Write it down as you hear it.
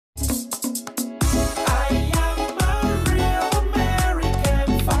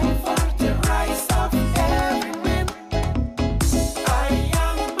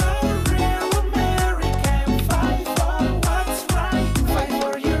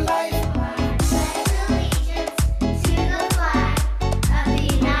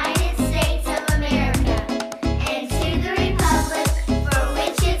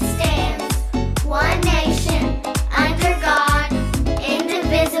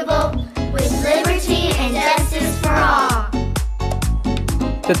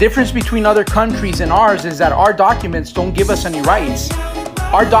The difference between other countries and ours is that our documents don't give us any rights.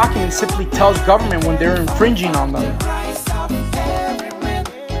 Our document simply tells government when they're infringing on them.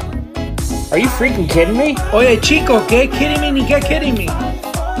 Are you freaking kidding me? Oye, chico, ¿qué kidding me ni qué kidding me?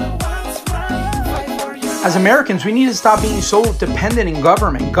 As Americans, we need to stop being so dependent in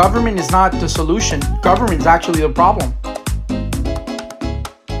government. Government is not the solution. Government is actually the problem.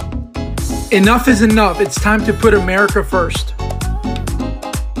 Enough is enough. It's time to put America first.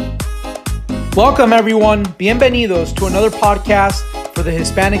 Welcome, everyone. Bienvenidos to another podcast for the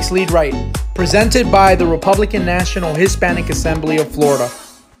Hispanics Lead Right, presented by the Republican National Hispanic Assembly of Florida.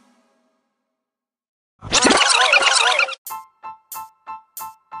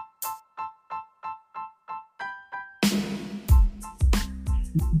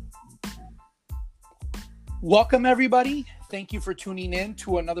 Welcome, everybody. Thank you for tuning in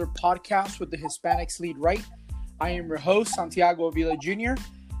to another podcast with the Hispanics Lead Right. I am your host, Santiago Avila Jr.,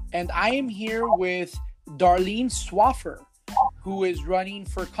 and I am here with Darlene Swaffar, who is running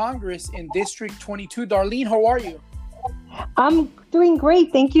for Congress in District 22. Darlene, how are you? I'm doing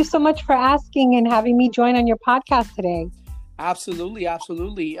great. Thank you so much for asking and having me join on your podcast today. Absolutely.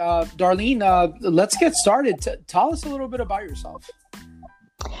 Darlene, let's get started. Tell us a little bit about yourself.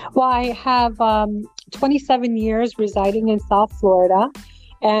 Well, I have 27 years residing in South Florida,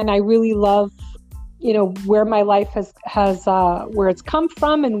 and I really love, where my life has where it's come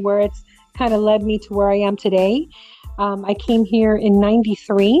from and where it's kind of led me to where I am today. I came here in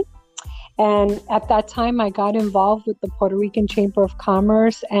 93, and at that time I got involved with the Puerto Rican Chamber of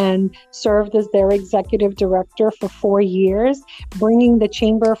Commerce and served as their executive director for 4 years, bringing the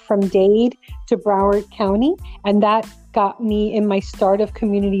chamber from Dade to Broward County, and that got me in my start of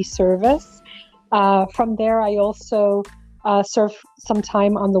community service. From there, I also served some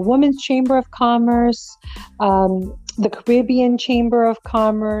time on the Women's Chamber of Commerce, the Caribbean Chamber of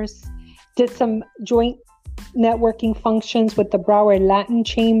Commerce, did some joint networking functions with the Broward Latin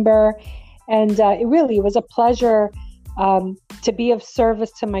Chamber, and it really was a pleasure to be of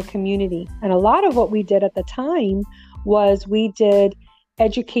service to my community. And a lot of what we did at the time was we did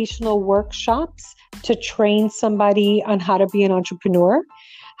educational workshops to train somebody on how to be an entrepreneur,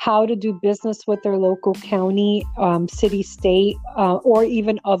 how to do business with their local county, city, state, or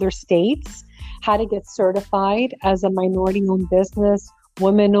even other states, how to get certified as a minority-owned business,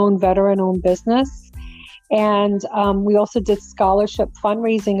 women-owned, veteran-owned business. And we also did scholarship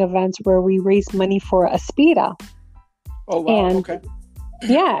fundraising events where we raised money for Aspira. Oh, wow. And, okay.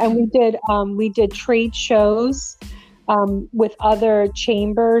 Yeah, and we did trade shows with other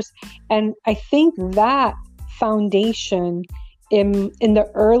chambers. And I think that foundation in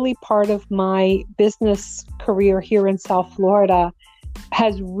the early part of my business career here in South Florida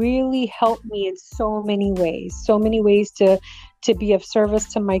has really helped me in so many ways to be of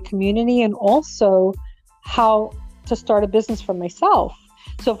service to my community, and also how to start a business for myself.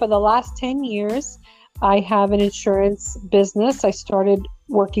 So for the last 10 years, I have an insurance business. I started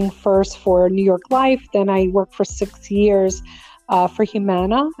working first for New York Life, then I worked for 6 years for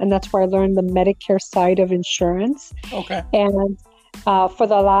Humana, and that's where I learned the Medicare side of insurance. Okay. And for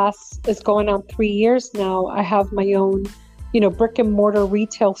the last, it's going on 3 years now, I have my own, brick and mortar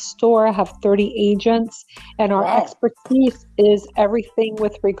retail store. I have 30 agents, and our expertise is everything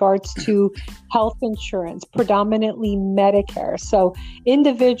with regards to health insurance, predominantly Medicare. So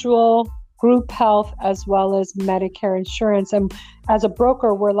individual, group health, as well as Medicare insurance. And as a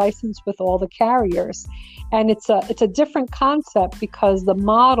broker, we're licensed with all the carriers. And it's a different concept because the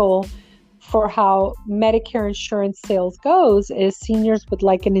model for how Medicare insurance sales goes is seniors would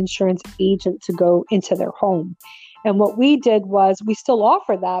like an insurance agent to go into their home. And what we did was, we still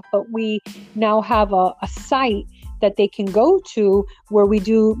offer that, but we now have a site that they can go to where we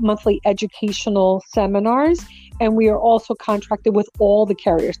do monthly educational seminars. And we are also contracted with all the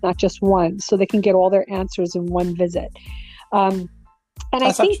carriers, not just one, so they can get all their answers in one visit. And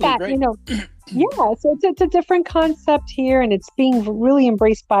that's I think that, great. So it's a different concept here, and it's being really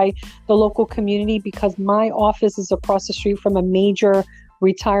embraced by the local community because my office is across the street from a major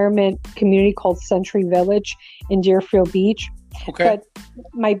retirement community called Century Village in Deerfield Beach. Okay. But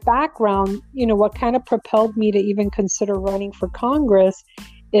my background, what kind of propelled me to even consider running for Congress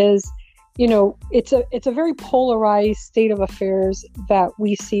is, it's a very polarized state of affairs that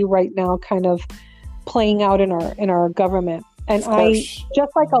we see right now kind of playing out in our government. And I,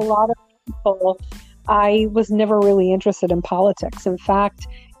 just like a lot of people, I was never really interested in politics. In fact,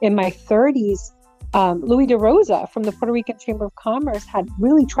 in my 30s, Louis DeRosa from the Puerto Rican Chamber of Commerce had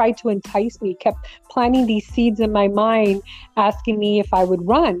really tried to entice me, kept planting these seeds in my mind, asking me if I would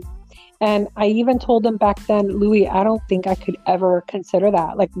run. And I even told him back then, Louis, I don't think I could ever consider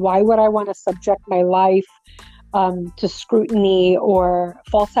that. Like, why would I want to subject my life to scrutiny or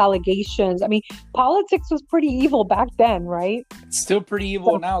false allegations? I mean, politics was pretty evil back then, right? It's still pretty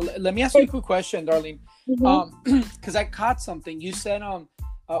evil now. Let me ask you a quick question, Darlene. Because I caught something. You said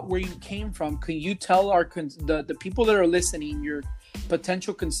where you came from. Can you tell the people that are listening, your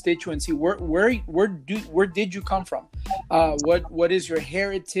potential constituency, where did you come from? What is your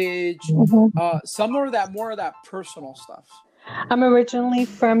heritage? Some more of that personal stuff. I'm originally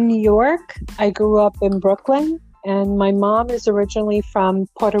from New York. I grew up in Brooklyn, and my mom is originally from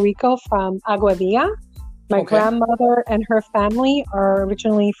Puerto Rico, from Aguadilla. My grandmother and her family are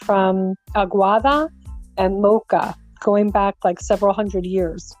originally from Aguada and Moca, going back like several hundred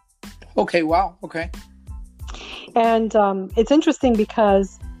years. Okay, wow, okay. And it's interesting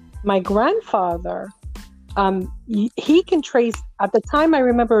because my grandfather, he can trace, at the time I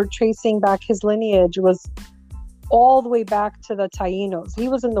remember tracing back his lineage was all the way back to the Taínos. He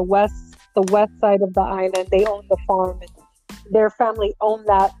was in the west side of the island. They owned the farm, and their family owned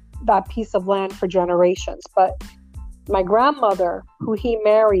that piece of land for generations. But my grandmother, who he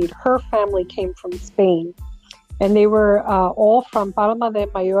married, her family came from Spain, and they were all from Palma de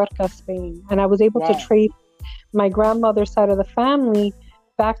Mallorca, Spain. And I was able to trace my grandmother's side of the family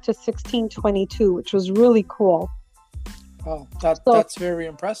back to 1622, which was really cool. Oh, that's very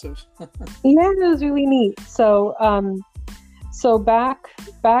impressive. Yeah, it was really neat. So, so back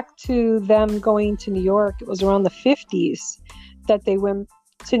to them going to New York, it was around the 50s that they went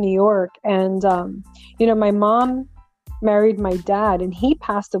to New York. And, my mom married my dad, and he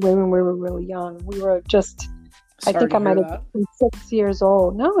passed away when we were really young. We were just, I think I might have been 6 years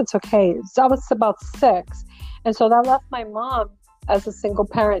old. No, it's okay. I was about 6. And so that left my mom as a single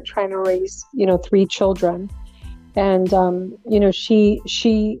parent trying to raise, 3 children. And,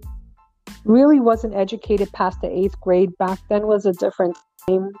 she really wasn't educated past the 8th grade. Back then was a different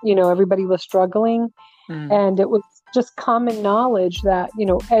time. Everybody was struggling. And it was just common knowledge that,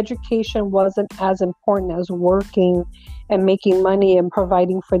 education wasn't as important as working and making money and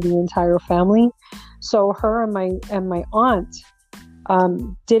providing for the entire family. So her and my aunt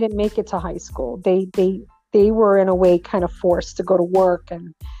didn't make it to high school. They were in a way kind of forced to go to work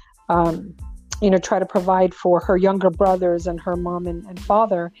and, try to provide for her younger brothers and her mom and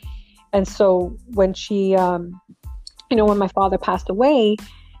father. And so when she, when my father passed away,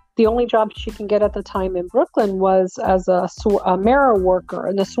 the only job she can get at the time in Brooklyn was as a mirror worker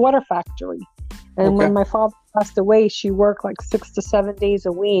in the sweater factory. And when my father passed away, she worked like 6 to 7 days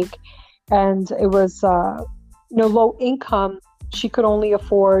a week. And it was, low income. She could only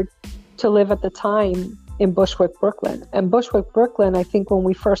afford to live at the time in Bushwick, Brooklyn. And Bushwick, Brooklyn, I think when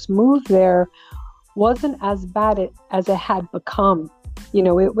we first moved there, wasn't as bad as it had become.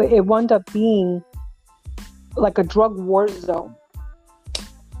 It wound up being like a drug war zone.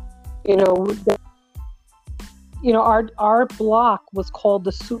 Our block was called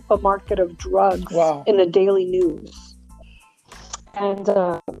the supermarket of drugs in the Daily News. And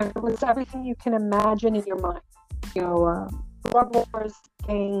it was everything you can imagine in your mind. Drug wars,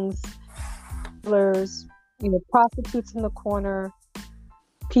 gangs, dealers, prostitutes in the corner,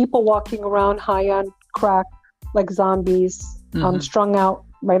 people walking around high on crack like zombies, strung out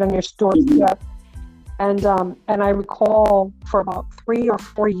right on your doorstep. And I recall for about 3 or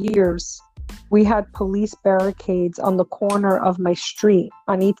 4 years, we had police barricades on the corner of my street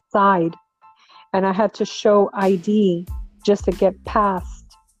on each side. And I had to show ID just to get past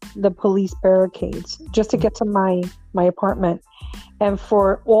the police barricades, just to get to my apartment. And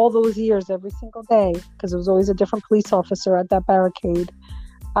for all those years, every single day, because there was always a different police officer at that barricade,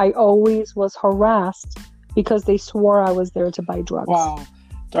 I always was harassed because they swore I was there to buy drugs. Wow.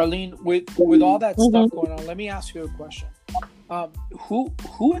 Darlene, with all that stuff going on, let me ask you a question. Who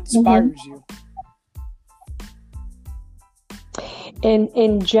inspires you?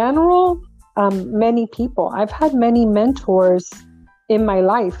 In general, many people. I've had many mentors in my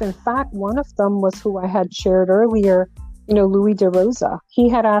life. In fact, one of them was who I had shared earlier, Louis DeRosa. He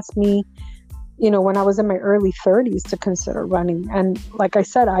had asked me, when I was in my early 30s to consider running. And like I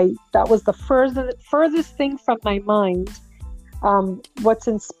said, that was the furthest thing from my mind. What's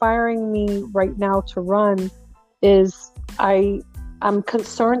inspiring me right now to run is I'm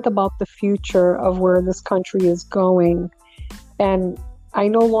concerned about the future of where this country is going. And I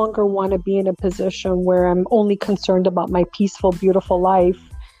no longer want to be in a position where I'm only concerned about my peaceful, beautiful life.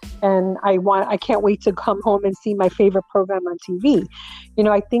 And I can't wait to come home and see my favorite program on TV.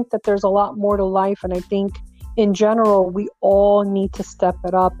 I think that there's a lot more to life. And I think in general, we all need to step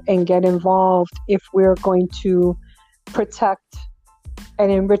it up and get involved if we're going to protect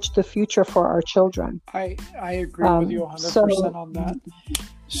and enrich the future for our children. I agree with you 100% on that.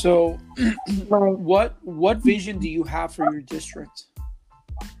 So, Right. what vision do you have for your district?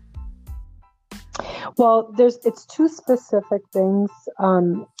 Well, it's two specific things,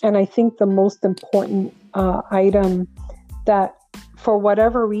 and I think the most important item that, for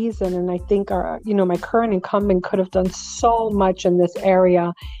whatever reason, and I think my current incumbent could have done so much in this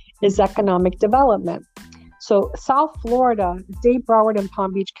area, is economic development. So South Florida, Dade, Broward, and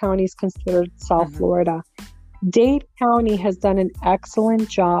Palm Beach County is considered South Florida. Dade County has done an excellent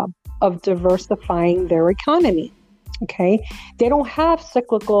job of diversifying their economy. Okay. They don't have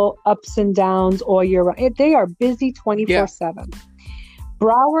cyclical ups and downs all year round. They are busy 24/7.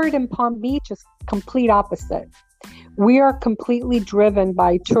 Broward and Palm Beach is complete opposite. We are completely driven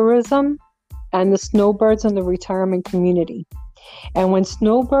by tourism and the snowbirds and the retirement community. And when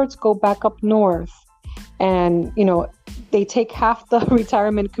snowbirds go back up north and, they take half the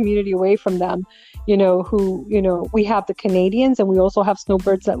retirement community away from them, we have the Canadians, and we also have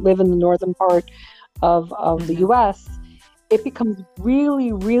snowbirds that live in the northern part of the U.S., it becomes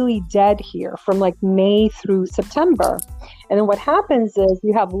really, really dead here from like May through September. And then what happens is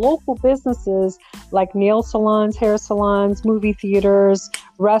you have local businesses like nail salons, hair salons, movie theaters,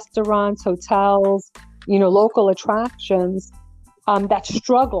 restaurants, hotels, local attractions that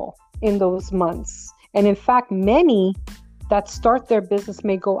struggle in those months. And in fact, many that start their business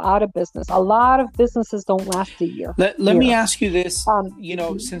may go out of business. A lot of businesses don't last a year. Let me ask you this,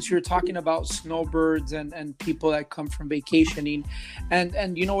 since you're talking about snowbirds and people that come from vacationing,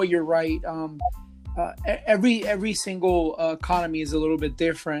 and you know what, you're right. Every single economy is a little bit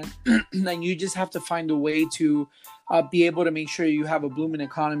different, and you just have to find a way to be able to make sure you have a booming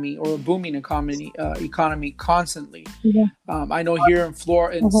economy constantly. I know here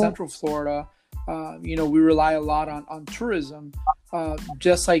in Central Florida, we rely a lot on tourism,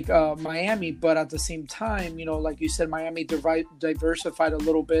 just like Miami, but at the same time, like you said, Miami diversified a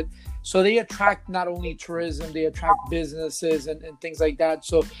little bit. So they attract not only tourism, they attract businesses and things like that.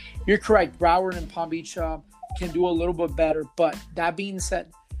 So you're correct. Broward and Palm Beach can do a little bit better. But that being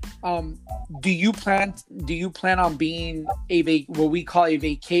said, do you plan on being what we call a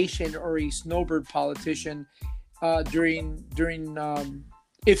vacation or a snowbird politician during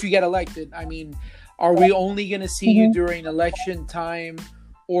if you get elected? I mean, are we only going to see you during election time,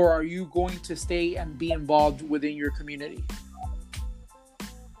 or are you going to stay and be involved within your community?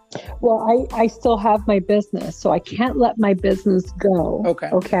 Well, I still have my business, so I can't let my business go.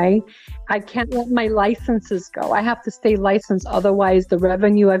 Okay. I can't let my licenses go. I have to stay licensed. Otherwise, the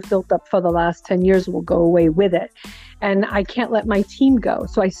revenue I've built up for the last 10 years will go away with it. And I can't let my team go.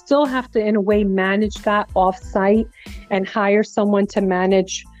 So I still have to, in a way, manage that off-site and hire someone to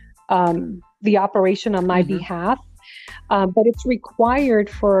manage the operation on my behalf. But it's required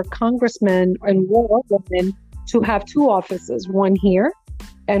for congressmen and women to have two offices, one here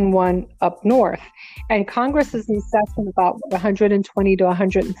and one up north. And Congress is in session about 120 to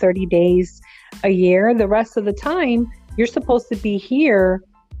 130 days a year. The rest of the time, you're supposed to be here,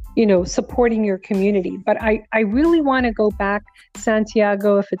 supporting your community. But I really want to go back,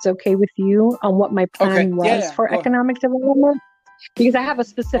 Santiago, if it's okay with you, on what my plan was for economic development, because I have a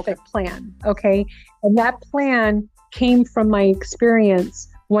specific plan. Okay. And that plan came from my experience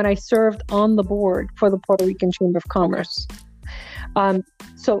when I served on the board for the Puerto Rican Chamber of Commerce.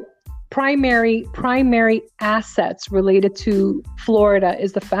 So primary assets related to Florida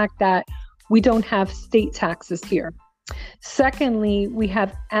is the fact that we don't have state taxes here. Secondly, we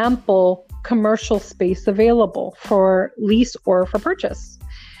have ample commercial space available for lease or for purchase.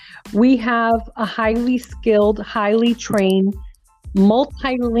 We have a highly skilled, highly trained,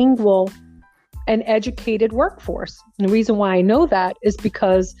 multilingual, and educated workforce. And the reason why I know that is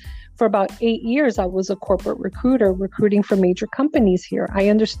because for about 8 years, I was a corporate recruiter recruiting for major companies here. I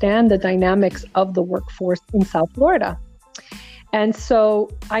understand the dynamics of the workforce in South Florida. And so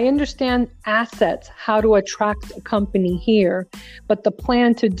I understand assets, how to attract a company here. But the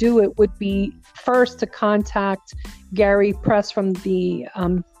plan to do it would be first to contact Gary Press from the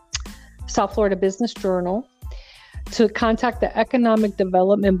South Florida Business Journal, to contact the economic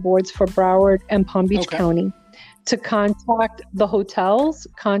development boards for Broward and Palm Beach County, to contact the hotels,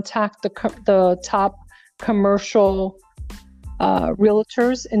 contact the top commercial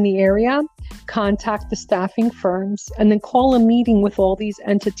realtors in the area, contact the staffing firms, and then call a meeting with all these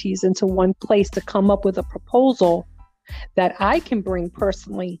entities into one place to come up with a proposal that I can bring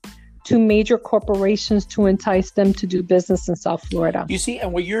personally to major corporations to entice them to do business in South Florida. You see,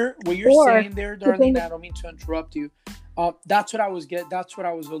 and what you're saying there, Darlene, I don't mean to interrupt you. That's what I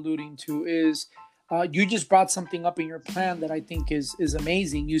was alluding to is You just brought something up in your plan that I think is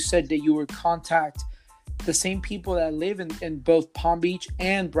amazing. You said that you would contact the same people that live in both Palm Beach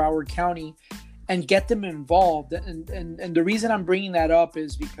and Broward County and get them involved. And the reason I'm bringing that up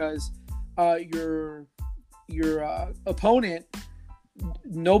is because your opponent,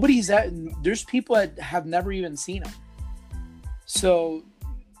 there's people that have never even seen him. So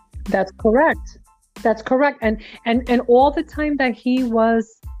that's correct. And all the time that he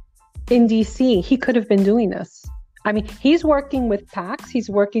was in DC, he could have been doing this. I mean, he's working with PACs, he's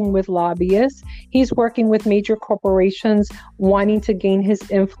working with lobbyists, he's working with major corporations wanting to gain his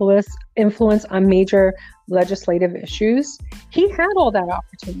influence on major legislative issues. He had all that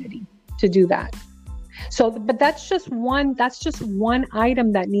opportunity to do that. So, but that's just one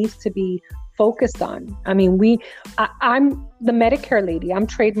item that needs to be focused on. I mean, I'm the Medicare lady. I'm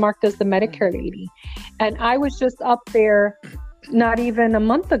trademarked as the Medicare lady. And I was just up there not even a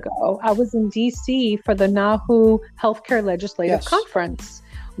month ago. I was in DC for the NAHU Healthcare Legislative Conference.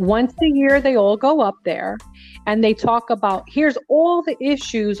 Once a year, they all go up there and they talk about, here's all the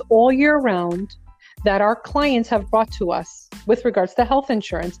issues all year round that our clients have brought to us with regards to health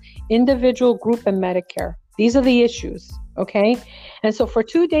insurance, individual, group, and Medicare. These are the issues, okay? And so for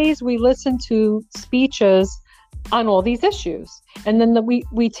 2 days, we listen to speeches on all these issues. And then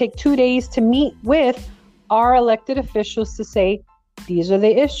we take 2 days to meet with our elected officials to say, these are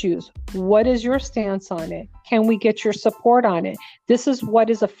the issues. What is your stance on it? Can we get your support on it? This is what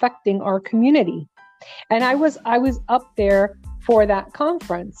is affecting our community. And I was up there for that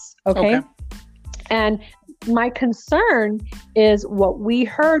conference, okay? And my concern is what we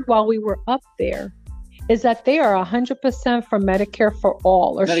heard while we were up there is that they are 100% for Medicare for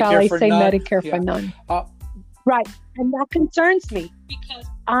all, or shall I say none. Medicare for none. Right. And that concerns me because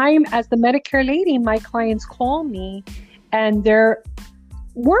as the Medicare lady, my clients call me and they're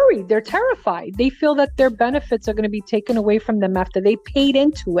worried. They're terrified. They feel that their benefits are going to be taken away from them after they paid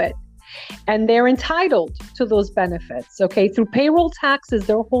into it. And they're entitled to those benefits, okay? Through payroll taxes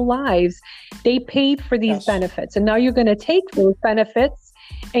their whole lives, they paid for these benefits. And now you're going to take those benefits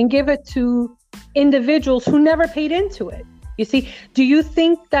and give it to individuals who never paid into it. You see, do you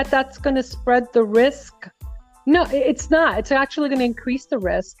think that that's going to spread the risk? No, it's not. It's actually going to increase the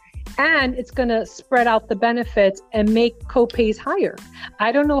risk, and it's going to spread out the benefits and make copays higher.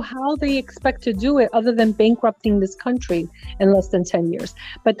 I don't know how they expect to do it other than bankrupting this country in less than 10 years.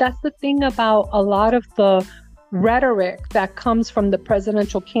 But that's the thing about a lot of the rhetoric that comes from the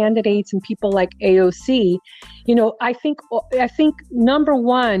presidential candidates and people like AOC. You know, I think number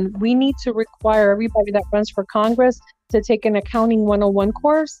one, we need to require everybody that runs for Congress to take an accounting 101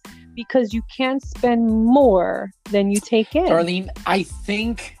 course, because you can't spend more than you take in. Darlene, I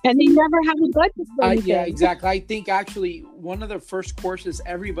think... And they never have a budget for anything. Yeah, exactly. I think actually one of the first courses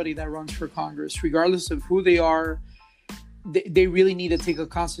everybody that runs for Congress, regardless of who they are, they really need to take a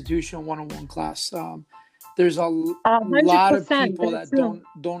Constitution 101 class. There's a lot of people that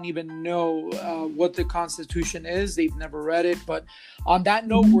don't even know what the Constitution is. They've never read it. But on that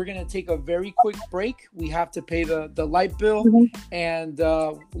note, we're going to take a very quick break. We have to pay the light bill. And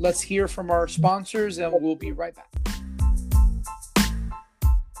let's hear from our sponsors, and we'll be right back.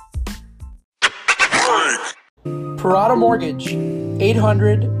 Parada Mortgage,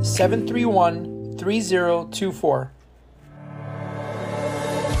 800-731-3024.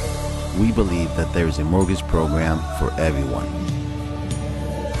 We believe that there is a mortgage program for everyone.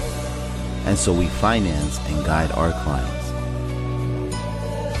 And so we finance and guide our clients.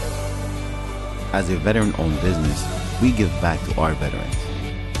 As a veteran-owned business, we give back to our veterans.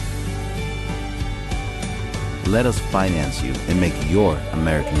 Let us finance you and make your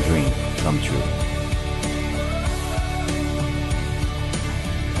American dream come true.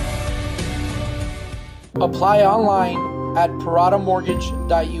 Apply online at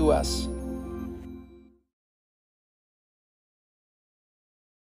paradamortgage.us.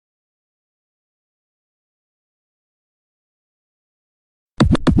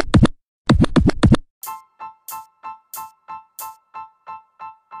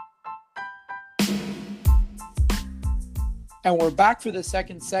 And we're back for the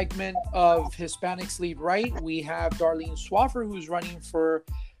second segment of Hispanics Lead Right. We have Darlene Swaffar, who's running for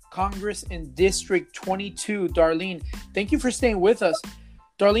Congress in District 22. Darlene, thank you for staying with us.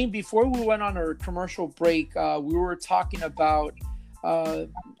 Darlene, before we went on our commercial break, we were talking about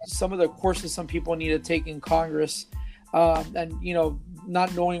some of the courses some people need to take in Congress, and, you know,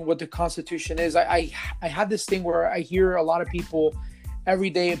 not knowing what the Constitution is. I had this thing where I hear a lot of people every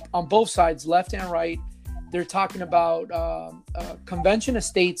day on both sides, left and right. They're talking about convention of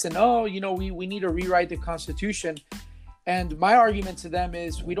states and, we need to rewrite the Constitution. And my argument to them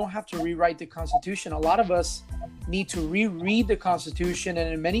is we don't have to rewrite the Constitution. A lot of us need to reread the Constitution,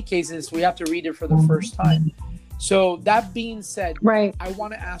 and in many cases, we have to read it for the first time. So that being said, Right. I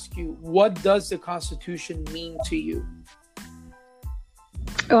want to ask you, what does the Constitution mean to you?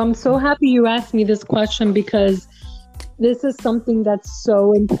 Oh, I'm so happy you asked me this question, because this is something that's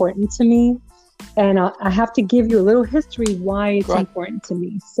so important to me. And I have to give you a little history why it's important to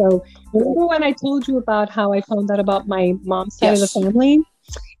me. So remember when I told you about how I found out about my mom's side of the family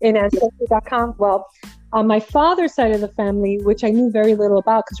in Ancestry.com? Well, on my father's side of the family, which I knew very little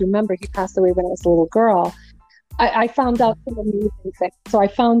about, because remember, he passed away when I was a little girl, I found out some amazing things. So I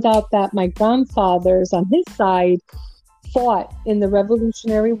found out that my grandfathers on his side fought in the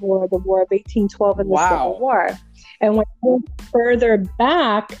Revolutionary War, the War of 1812 and the Civil War. And when I went further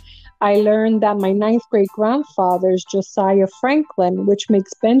back, I learned that my ninth great grandfather is Josiah Franklin, which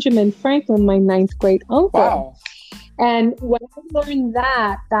makes Benjamin Franklin my ninth great uncle. Wow. And when I learned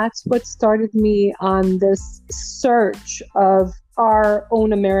that, that's what started me on this search of our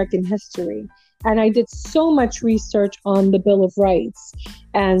own American history. And I did so much research on the Bill of Rights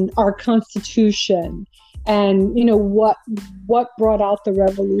and our Constitution, and what brought out the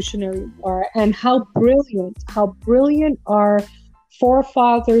Revolutionary War, and how brilliant our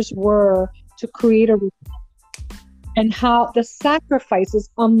forefathers were to create a republic, and how the sacrifices,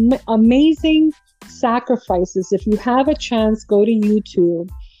 amazing sacrifices. If you have a chance, go to YouTube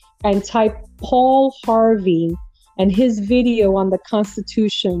and type Paul Harvey and his video on the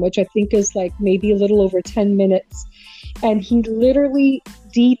Constitution, which I think is like maybe a little over 10 minutes. And he literally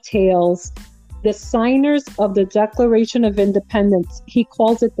details the signers of the Declaration of Independence. He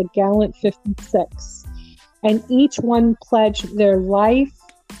calls it the Gallant 56. And each one pledged their life,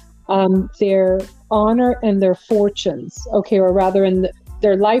 their honor, and their fortunes. Okay, or rather,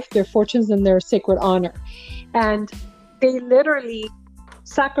 their life, their fortunes, and their sacred honor. And they literally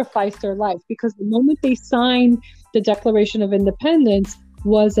sacrificed their life, because the moment they signed the Declaration of Independence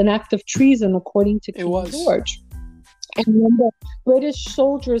was an act of treason, according to King George. And when the British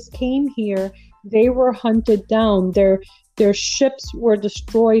soldiers came here, they were hunted down. Their ships were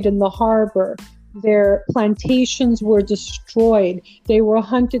destroyed in the harbor. Their plantations were destroyed. They were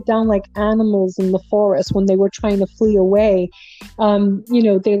hunted down like animals in the forest when they were trying to flee away.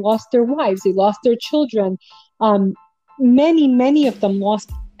 They lost their wives. They lost their children. Many of them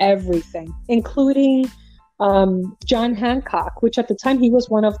lost everything, including John Hancock, which at the time he was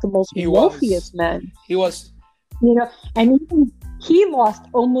one of the most wealthiest men. He was. And even he lost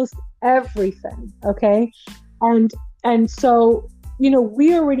almost everything. Okay. And so,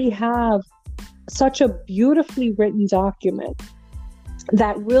 we already have such a beautifully written document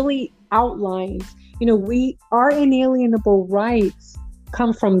that really outlines, our inalienable rights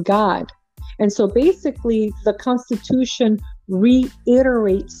come from God. And so basically the Constitution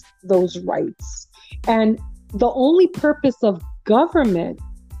reiterates those rights. And the only purpose of government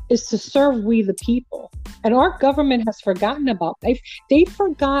is to serve we the people. And our government has forgotten about that. They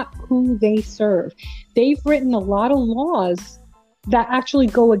forgot who they serve. They've written a lot of laws that actually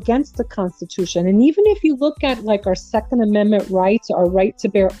go against the Constitution. And even if you look at like our Second Amendment rights, our right to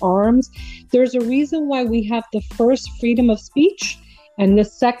bear arms, there's a reason why we have the first freedom of speech, and the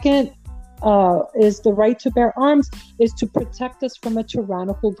second is the right to bear arms, is to protect us from a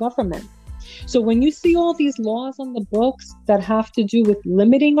tyrannical government. So when you see all these laws on the books that have to do with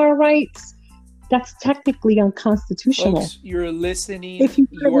limiting our rights, that's technically unconstitutional. Folks, you are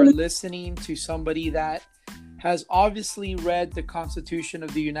listening to somebody that has obviously read the Constitution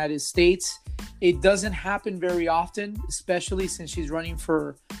of the United States. It doesn't happen very often, especially since she's running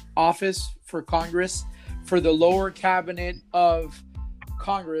for office, for Congress, for the lower cabinet of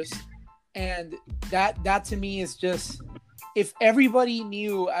Congress. And that to me is just, if everybody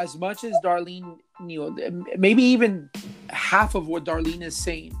knew as much as Darlene knew, maybe even half of what Darlene is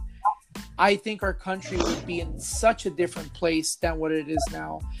saying, I think our country would be in such a different place than what it is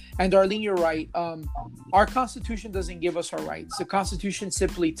now. And Darlene, you're right. Our Constitution doesn't give us our rights. The Constitution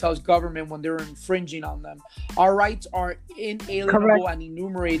simply tells government when they're infringing on them. Our rights are inalienable and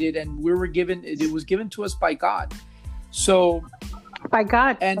enumerated, and it was given to us by God. So by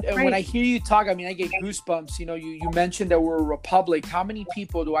God. And when I hear you talk, I get goosebumps. You mentioned that we're a republic. How many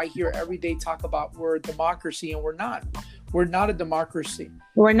people do I hear every day talk about we're a democracy, and we're not? We're not a democracy.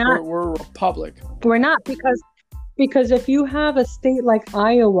 We're not. We're a republic. We're not, because if you have a state like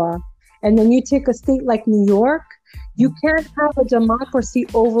Iowa, and then you take a state like New York, you can't have a democracy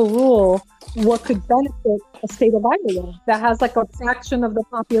overrule what could benefit a state of Iowa that has like a fraction of the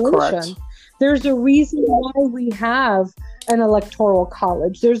population. Correct. There's a reason why we have an electoral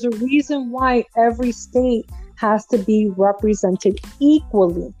college. There's a reason why every state has to be represented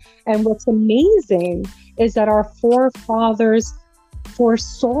equally. And what's amazing is that our forefathers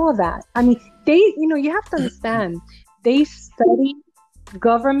foresaw that. I mean, you have to understand, they studied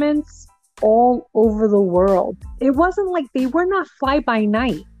governments all over the world. It wasn't like they were not fly by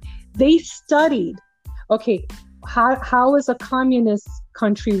night. They studied, okay, how is a communist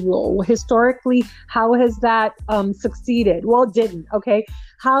country rule? Well, historically, how has that succeeded? Well, it didn't. Okay,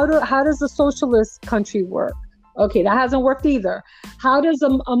 how does a socialist country work? Okay, that hasn't worked either. How does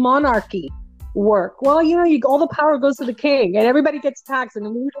a monarchy work? Well, all the power goes to the king, and everybody gets taxed, and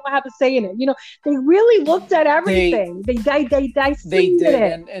we don't have a say in it. They really looked at everything. They did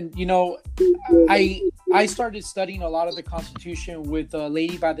it. And I started studying a lot of the Constitution with a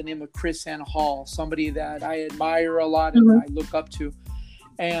lady by the name of Chris Ann Hall, somebody that I admire a lot and I look up to.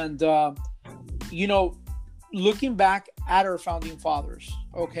 And, looking back at our founding fathers,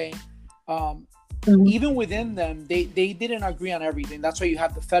 okay, even within them, they didn't agree on everything. That's why you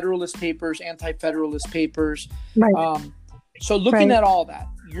have the Federalist Papers, anti-Federalist Papers. Right. So looking at all that,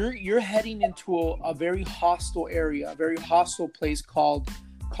 you're heading into a very hostile area, a very hostile place called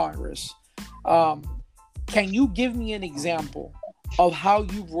Congress. Can you give me an example of how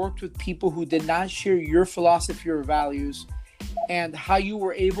you've worked with people who did not share your philosophy or values, and how you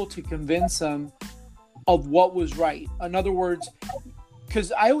were able to convince them of what was right? In other words,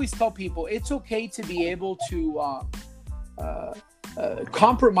 because I always tell people it's okay to be able to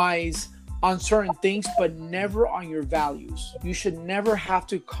compromise on certain things, but never on your values. You should never have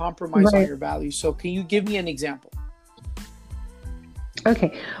to compromise on your values. So can you give me an example?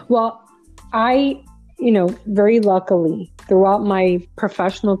 Okay. Well, I, very luckily throughout my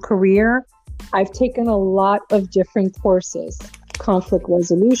professional career, I've taken a lot of different courses: conflict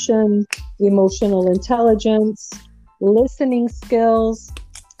resolution, emotional intelligence, listening skills,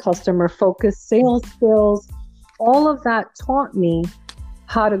 customer focused sales skills. All of that taught me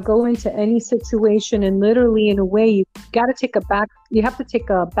how to go into any situation, and literally, in a way, you have to take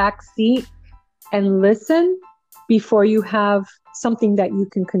a back seat and listen before you have something that you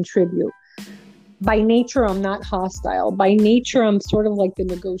can contribute. By nature, I'm not hostile. By nature, I'm sort of like the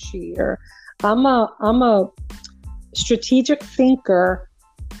negotiator. I'm a strategic thinker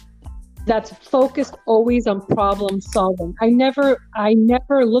that's focused always on problem solving. I never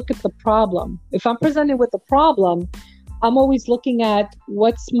look at the problem. If I'm presented with a problem, I'm always looking at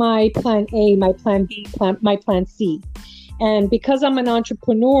what's my plan A, my plan B, my plan C. And because I'm an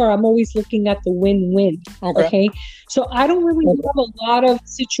entrepreneur, I'm always looking at the win-win. Okay. So I don't really have a lot of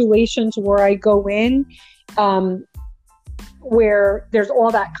situations where I go in where there's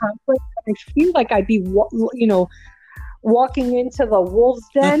all that conflict. I feel like I'd be, walking into the wolf's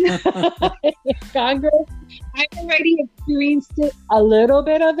den in Congress. I've already experienced it, a little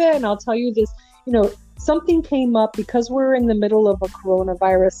bit of it. And I'll tell you this, something came up because we're in the middle of a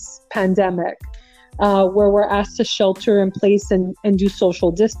coronavirus pandemic, where we're asked to shelter in place and do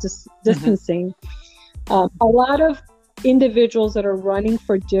social distancing. A lot of individuals that are running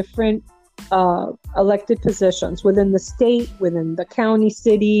for different elected positions within the state, within the county,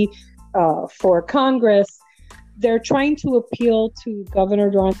 city, for Congress, they're trying to appeal to Governor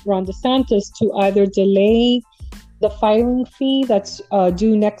Ron DeSantis to either delay the filing fee that's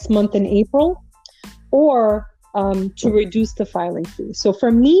due next month in April, or to reduce the filing fee. So for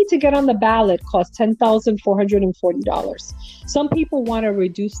me to get on the ballot costs $10,440. Some people want to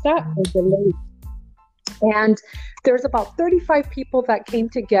reduce that or delay. And there's about 35 people that came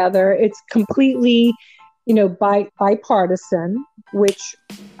together. It's completely, bipartisan, which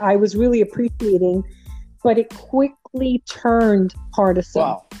I was really appreciating, but it quickly turned partisan.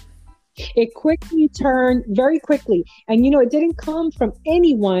 Wow. It quickly turned very quickly. And, it didn't come from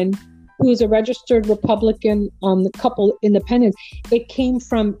anyone who's a registered Republican, a couple independents. It came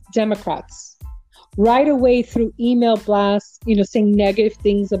from Democrats right away through email blasts, saying negative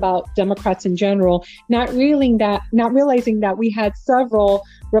things about Democrats in general, not realizing that we had several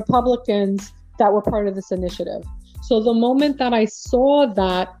Republicans that were part of this initiative. So the moment that I saw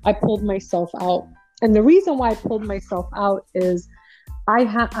that, I pulled myself out. And the reason why I pulled myself out is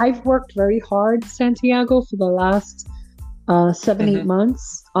I've worked very hard, Santiago, for the last 7-8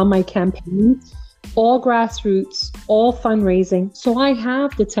 months on my campaign, all grassroots, all fundraising. So I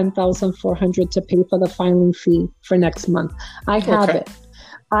have the $10,400 to pay for the filing fee for next month. I have it.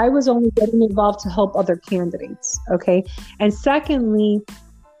 I was only getting involved to help other candidates. Okay. And secondly,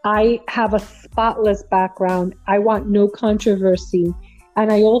 I have a spotless background. I want no controversy.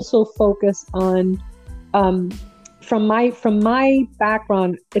 And I also focus on, from my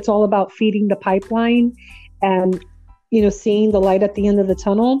background, it's all about feeding the pipeline. And seeing the light at the end of the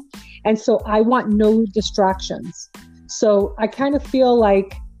tunnel. And so I want no distractions. So I kind of feel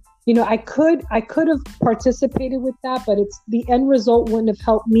like, I could have participated with that, but the end result wouldn't have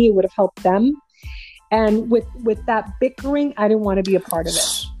helped me. It would have helped them. And with that bickering, I didn't want to be a part of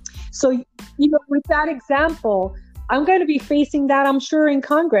it. So, with that example, I'm going to be facing that, I'm sure, in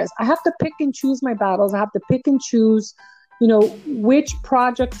Congress. I have to pick and choose my battles. I have to pick and choose, which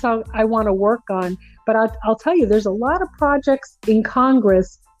projects I want to work on. But I'll tell you, there's a lot of projects in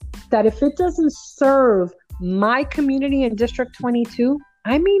Congress that if it doesn't serve my community in District 22,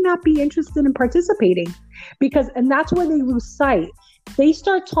 I may not be interested in participating, and that's where they lose sight. They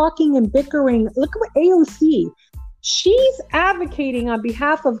start talking and bickering. Look at what AOC, she's advocating on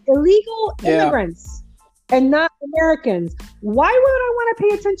behalf of illegal immigrants and not Americans. Why would I want to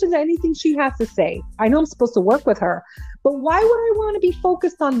pay attention to anything she has to say? I know I'm supposed to work with her, but why would I want to be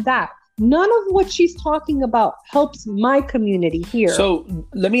focused on that? None of what she's talking about helps my community here. So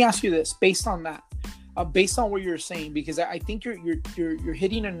let me ask you this, based on that, based on what you're saying, because I think you're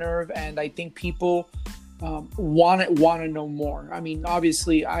hitting a nerve, and I think people want to know more. I mean,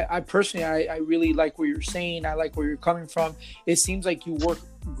 obviously, I personally, I really like what you're saying. I like where you're coming from. It seems like you work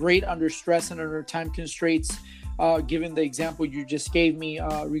great under stress and under time constraints, given the example you just gave me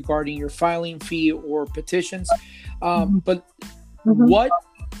regarding your filing fee or petitions. But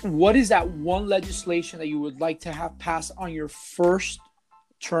what is that one legislation that you would like to have passed on your first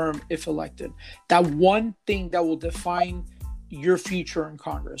term if elected? That one thing that will define your future in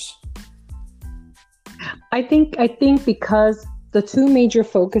Congress? I think because the two major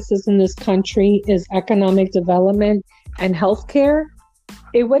focuses in this country is economic development and healthcare,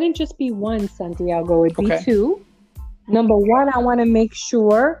 it wouldn't just be one, Santiago. It'd be two. Number one, I want to make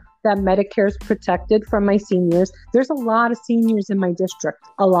sure that Medicare is protected from my seniors. There's a lot of seniors in my district,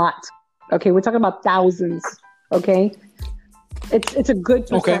 a lot. Okay, we're talking about thousands. Okay, it's a good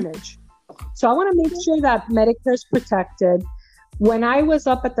percentage. So I want to make sure that Medicare is protected. When I was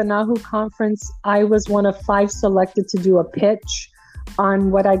up at the NAHU conference, I was one of 5 selected to do a pitch on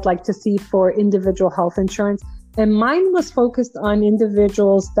what I'd like to see for individual health insurance. And mine was focused on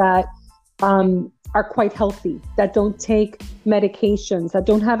individuals that are quite healthy, that don't take medications, that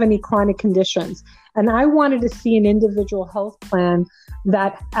don't have any chronic conditions. And I wanted to see an individual health plan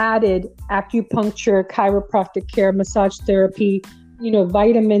that added acupuncture, chiropractic care, massage therapy,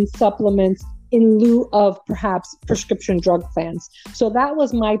 vitamin supplements, in lieu of perhaps prescription drug plans. So that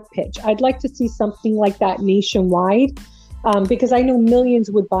was my pitch. I'd like to see something like that nationwide, because I know millions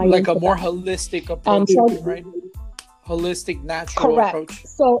would buy into like a more that. Holistic approach, right? Holistic, natural approach.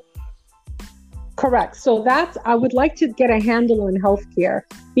 Correct. So I would like to get a handle on healthcare,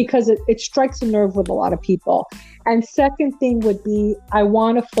 because it strikes a nerve with a lot of people. And second thing would be, I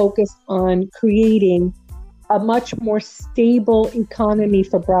want to focus on creating a much more stable economy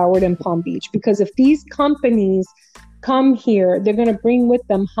for Broward and Palm Beach, because if these companies come here, they're going to bring with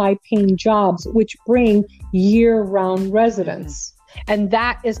them high-paying jobs, which bring year-round residents. And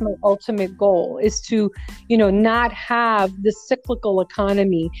that is my ultimate goal, is to, not have the cyclical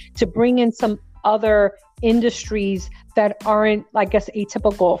economy, to bring in some other industries that aren't, I guess,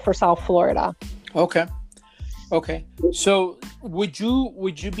 atypical for South Florida. Okay. So would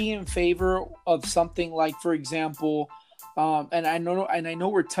you be in favor of something like, for example, and I know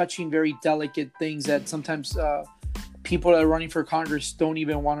we're touching very delicate things that sometimes people that are running for Congress don't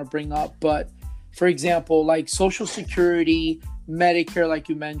even want to bring up, but for example, like Social Security, Medicare, like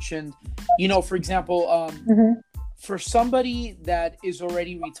you mentioned, for example, for somebody that is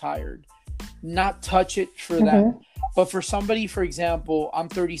already retired, not touch it for them, but for somebody, for example, I'm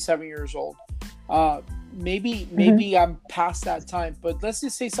 37 years old. Maybe I'm past that time, but let's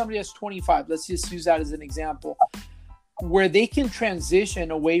just say somebody that's 25. Let's just use that as an example, where they can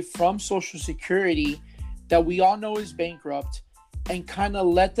transition away from Social Security that we all know is bankrupt, and kind of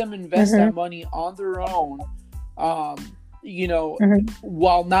let them invest that money on their own,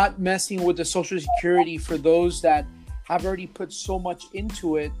 while not messing with the Social Security for those that have already put so much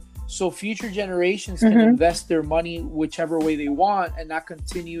into it, so future generations can invest their money whichever way they want and not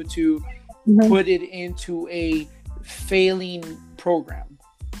continue to put it into a failing program.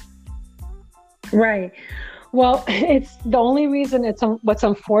 Right. Well, it's the only reason what's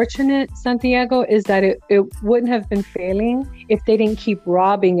unfortunate, Santiago, is that it wouldn't have been failing if they didn't keep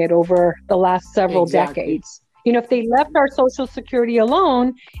robbing it over the last several decades. If they left our Social Security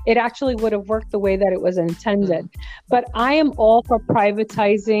alone, it actually would have worked the way that it was intended. But I am all for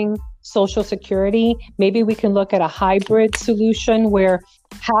privatizing Social Security. Maybe we can look at a hybrid solution where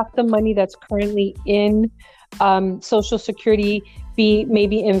half the money that's currently in Social Security be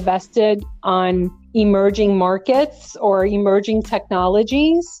maybe invested on emerging markets or emerging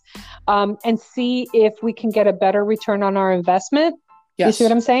technologies, and see if we can get a better return on our investment. Yes. You see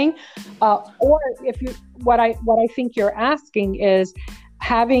what I'm saying? Or what I think you're asking is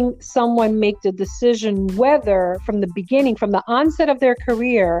having someone make the decision whether from the beginning, from the onset of their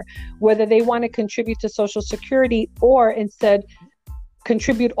career, whether they want to contribute to Social Security or instead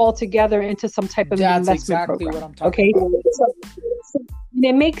contribute altogether into some type of investment exactly program. What I'm talking about. So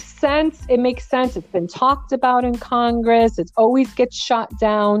it makes sense. It makes sense. It's been talked about in Congress. It always gets shot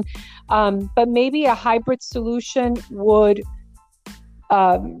down. But maybe a hybrid solution would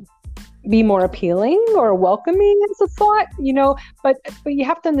be more appealing or welcoming as a thought, but you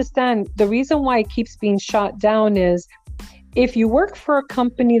have to understand the reason why it keeps being shot down is if you work for a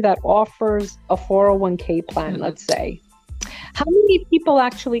company that offers a 401k plan, let's say, how many people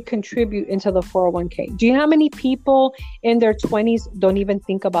actually contribute into the 401k? Do you know how many people in their 20s don't even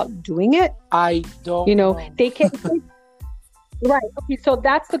think about doing it? I don't know. They can't. Right. Okay. So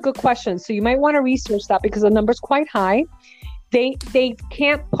that's a good question. So you might want to research that because the number's quite high. They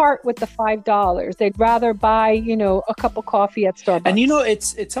can't part with the $5. They'd rather buy, a cup of coffee at Starbucks. And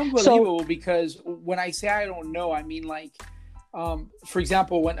it's unbelievable because when I say I don't know, I mean for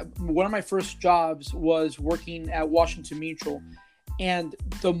example, when one of my first jobs was working at Washington Mutual, and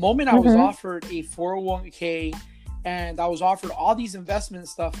the moment I was offered a 401k and I was offered all these investment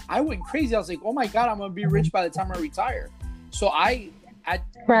stuff, I went crazy. I was like, oh my God, I'm going to be rich by the time I retire. So at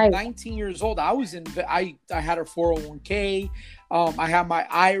 19 years old, I had a 401k. I had my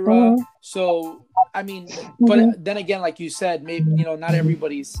IRA. So, I mean, but then again, like you said, maybe, not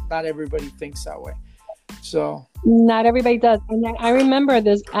everybody thinks that way. So not everybody does. And I remember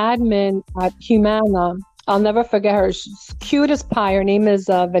this admin at Humana. I'll never forget her. She's cute as pie. Her name is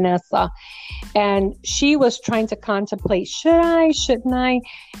Vanessa. And she was trying to contemplate, shouldn't I?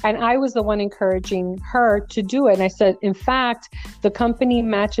 And I was the one encouraging her to do it. And I said, in fact, the company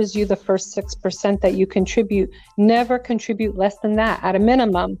matches you the first 6% that you contribute. Never contribute less than that at a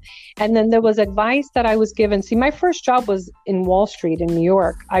minimum. And then there was advice that I was given. See, my first job was in Wall Street in New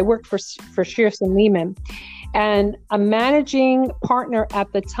York. I worked for Shearson Lehman. And a managing partner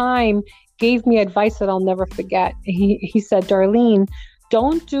at the time gave me advice that I'll never forget. He said, Darlene,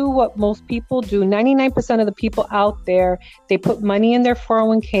 don't do what most people do. 99% of the people out there, they put money in their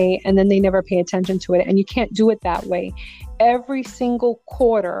 401k and then they never pay attention to it. And you can't do it that way. Every single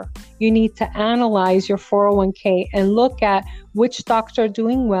quarter, you need to analyze your 401k and look at which stocks are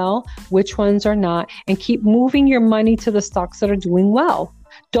doing well, which ones are not, and keep moving your money to the stocks that are doing well.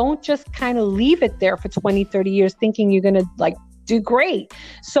 Don't just kind of leave it there for 20, 30 years thinking you're going to do great.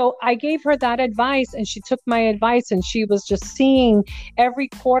 So I gave her that advice and she took my advice and she was just seeing every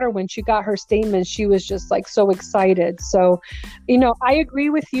quarter when she got her statement, she was just so excited. So, I agree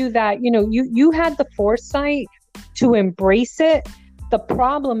with you that, you had the foresight to embrace it. The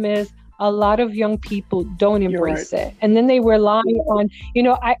problem is a lot of young people don't embrace it. And then they rely on,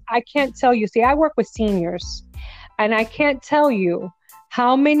 I can't tell you, see, I work with seniors and I can't tell you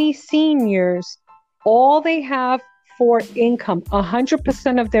how many seniors, all they have for income,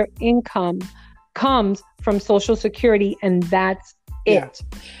 100% of their income comes from Social Security, and that's it.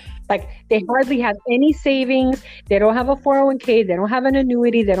 They hardly have any savings. They don't have a 401k. They don't have an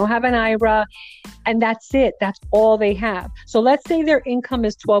annuity. They don't have an IRA. And that's it. That's all they have. So let's say their income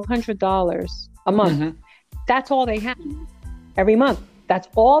is $1,200 a month. That's all they have every month. That's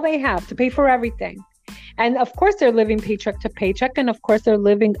all they have to pay for everything. And of course, they're living paycheck to paycheck. And of course, they're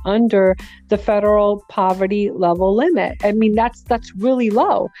living under the federal poverty level limit. I mean, that's really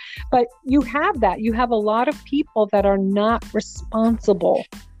low. But you have that. You have a lot of people that are not responsible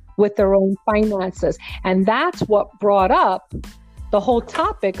with their own finances. And that's what brought up the whole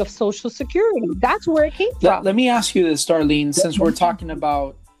topic of Social Security. That's where it came from. Let me ask you this, Darlene, since we're talking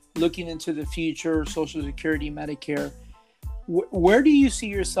about looking into the future, Social Security, Medicare, where do you see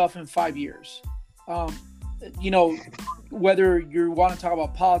yourself in 5 years? Whether you want to talk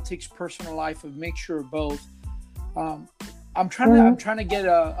about politics, personal life, a mixture of both. I'm trying to get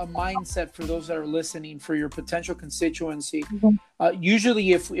a mindset for those that are listening, for your potential constituency.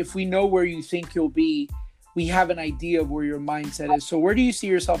 Usually, if we know where you think you'll be, we have an idea of where your mindset is. So, where do you see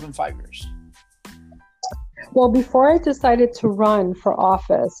yourself in 5 years? Well, before I decided to run for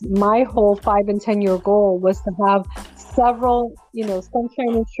office, my whole 5 and 10-year goal was to have several,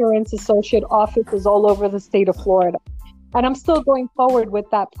 Sunshine Insurance Associate offices all over the state of Florida. And I'm still going forward with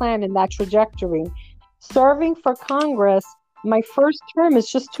that plan and that trajectory. Serving for Congress, my first term is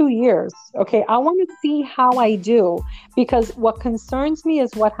just 2 years. Okay, I want to see how I do, because what concerns me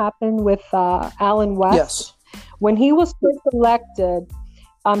is what happened with Alan West. Yes. When he was first elected,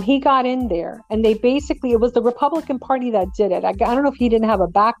 He got in there, and it was the Republican Party that did it. I don't know if he didn't have a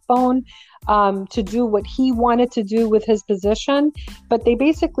backbone to do what he wanted to do with his position, but they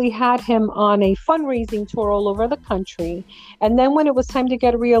basically had him on a fundraising tour all over the country. And then when it was time to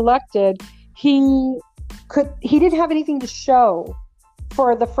get reelected, he didn't have anything to show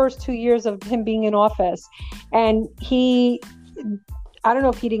for the first 2 years of him being in office. And I don't know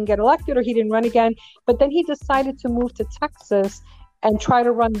if he didn't get elected or he didn't run again, but then he decided to move to Texas and try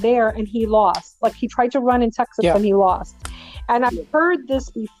to run there, and he lost. Like, he tried to run in Texas and he lost. And I've heard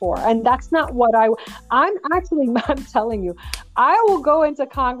this before, and that's not what I'm telling you, I will go into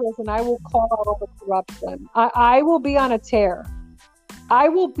Congress and I will call out all the corruption. I will be on a tear.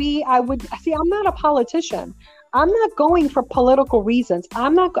 I'm not a politician. I'm not going for political reasons.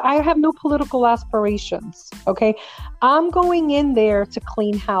 I have no political aspirations. Okay. I'm going in there to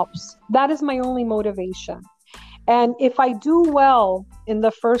clean house. That is my only motivation. And if I do well in the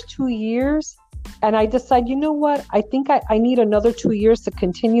first 2 years and I decide, you know what, I think I need another 2 years to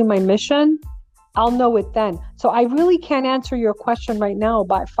continue my mission, I'll know it then. So I really can't answer your question right now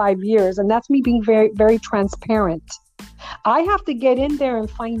about 5 years. And that's me being very, very transparent. I have to get in there and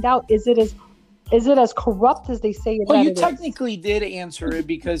find out, is it as corrupt as they say it is? Well, you technically did answer it,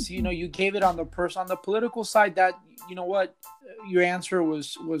 because, you gave it on the political side. That, you know what, your answer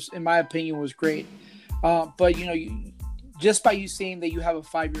was in my opinion was great. But just by you saying that you have a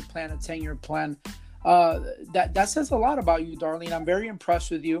 5-year plan, a 10-year plan, that says a lot about you, Darlene. I'm very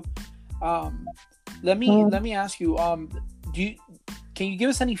impressed with you. Let me ask you, can you give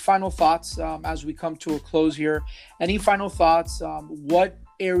us any final thoughts as we come to a close here? Any final thoughts? What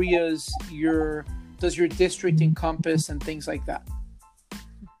areas does your district encompass and things like that?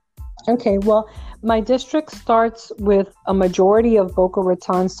 Okay, well, my district starts with a majority of Boca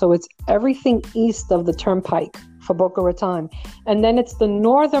Raton, so it's everything east of the Turnpike for Boca Raton. And then it's the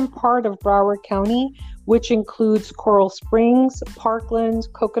northern part of Broward County, which includes Coral Springs, Parkland,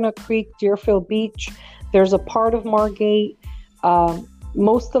 Coconut Creek, Deerfield Beach. There's a part of Margate,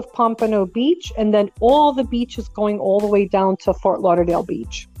 most of Pompano Beach, and then all the beaches going all the way down to Fort Lauderdale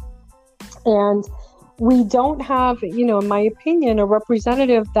Beach. And we don't have, in my opinion, a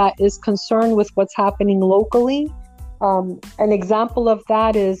representative that is concerned with what's happening locally. An example of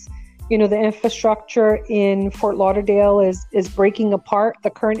that is, the infrastructure in Fort Lauderdale is breaking apart. The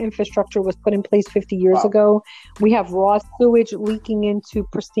current infrastructure was put in place 50 years ago. We have raw sewage leaking into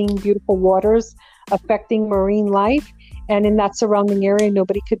pristine, beautiful waters, affecting marine life. And in that surrounding area,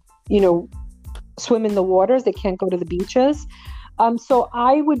 nobody could, swim in the waters. They can't go to the beaches. So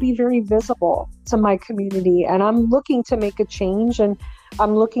I would be very visible to my community, and I'm looking to make a change, and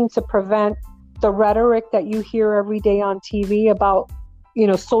I'm looking to prevent the rhetoric that you hear every day on TV about,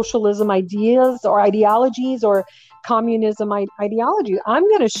 socialism ideas or ideologies or communism ideology. I'm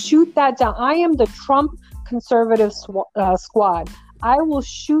going to shoot that down. I am the Trump conservative squad. I will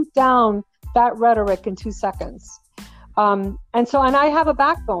shoot down that rhetoric in 2 seconds. And I have a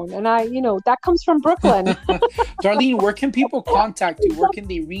backbone, and that comes from Brooklyn. Darlene, where can people contact you? Where can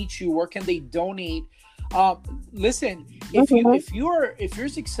they reach you? Where can they donate? Listen, if you're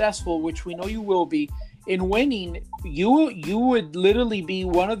successful, which we know you will be, in winning, you would literally be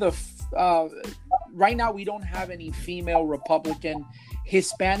one of the right now we don't have any female Republican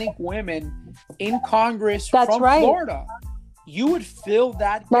Hispanic women in Congress from Florida. You would fill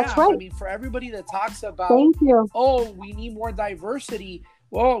that gap. That's right. I mean, for everybody that talks about, we need more diversity.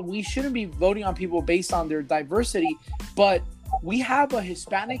 Well, we shouldn't be voting on people based on their diversity, but we have a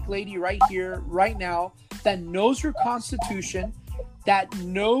Hispanic lady right here, right now, that knows her Constitution, that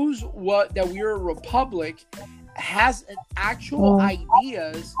knows that we're a republic, has an actual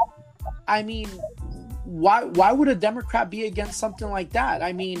ideas. I mean, why would a Democrat be against something like that?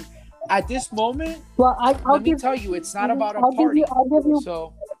 I mean, at this moment, let me tell you, it's not about a party.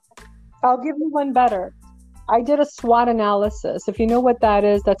 I'll give you one better. I did a SWOT analysis. If you know what that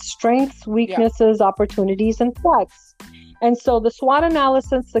is, that's strengths, weaknesses, opportunities, and threats. And so the SWOT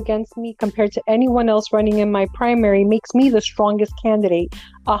analysis against me compared to anyone else running in my primary makes me the strongest candidate,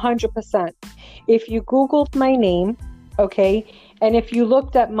 100%. If you Googled my name, okay, and if you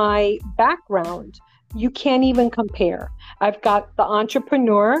looked at my background, you can't even compare. I've got the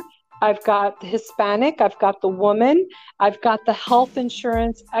entrepreneur, I've got the Hispanic, I've got the woman, I've got the health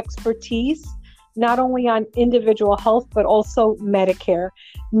insurance expertise, not only on individual health, but also Medicare.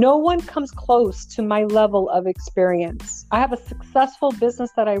 No one comes close to my level of experience. I have a successful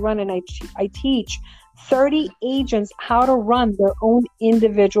business that I run, and I teach 30 agents how to run their own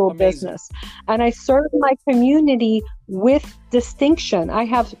individual business. And I serve my community with distinction. I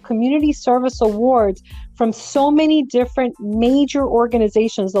have community service awards from so many different major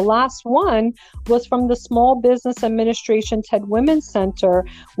organizations. The last one was from the Small Business Administration Ted Women's Center,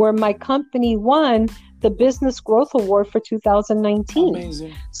 where my company won the Business Growth Award for 2019.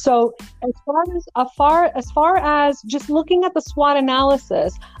 Amazing. So as far as just looking at the SWOT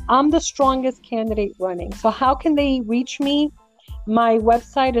analysis, I'm the strongest candidate running. So how can they reach me? My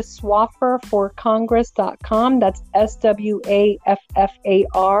website is swaffarforcongress.com. That's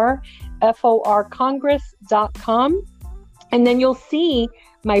SWAFFAR Congress.com. And then you'll see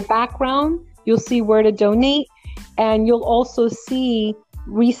my background, you'll see where to donate, and you'll also see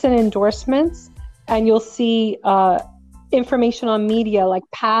recent endorsements, and you'll see information on media, like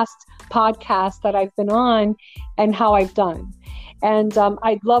past podcasts that I've been on and how I've done. And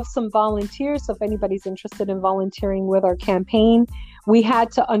I'd love some volunteers. So if anybody's interested in volunteering with our campaign, we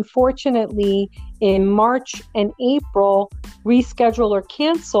had to, unfortunately, in March and April, reschedule or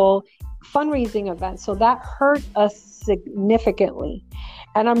cancel fundraising events. So that hurt us significantly.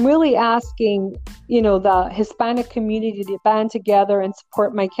 And I'm really asking, the Hispanic community to band together and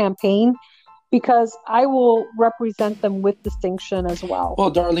support my campaign, because I will represent them with distinction as well.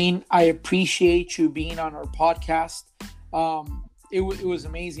 Well, Darlene, I appreciate you being on our podcast. It was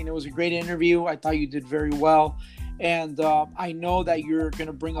amazing. It was a great interview. I thought you did very well. And I know that you're going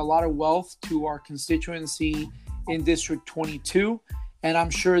to bring a lot of wealth to our constituency in District 22. And I'm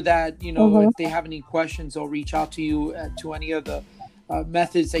sure that, if they have any questions, they'll reach out to you to any of the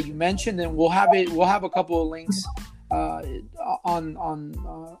methods that you mentioned. And we'll have a couple of links on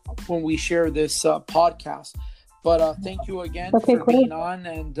when we share this podcast. But thank you again for being on,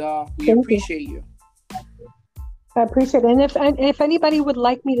 and we appreciate you. I appreciate it. And if anybody would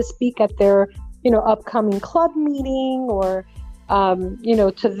like me to speak at their, upcoming club meeting or,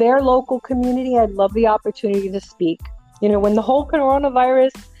 to their local community, I'd love the opportunity to speak. When the whole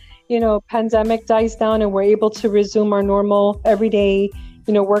coronavirus, pandemic dies down and we're able to resume our normal everyday,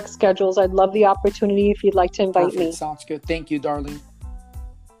 work schedules, I'd love the opportunity if you'd like to invite me. Sounds good. Thank you, Darlene.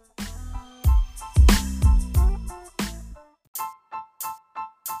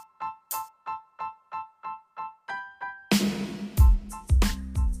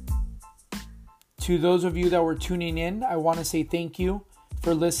 To those of you that were tuning in, I want to say thank you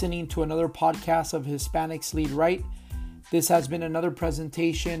for listening to another podcast of Hispanics Lead Right. This has been another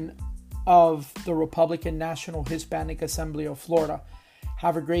presentation of the Republican National Hispanic Assembly of Florida.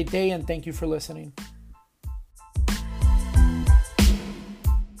 Have a great day, and thank you for listening.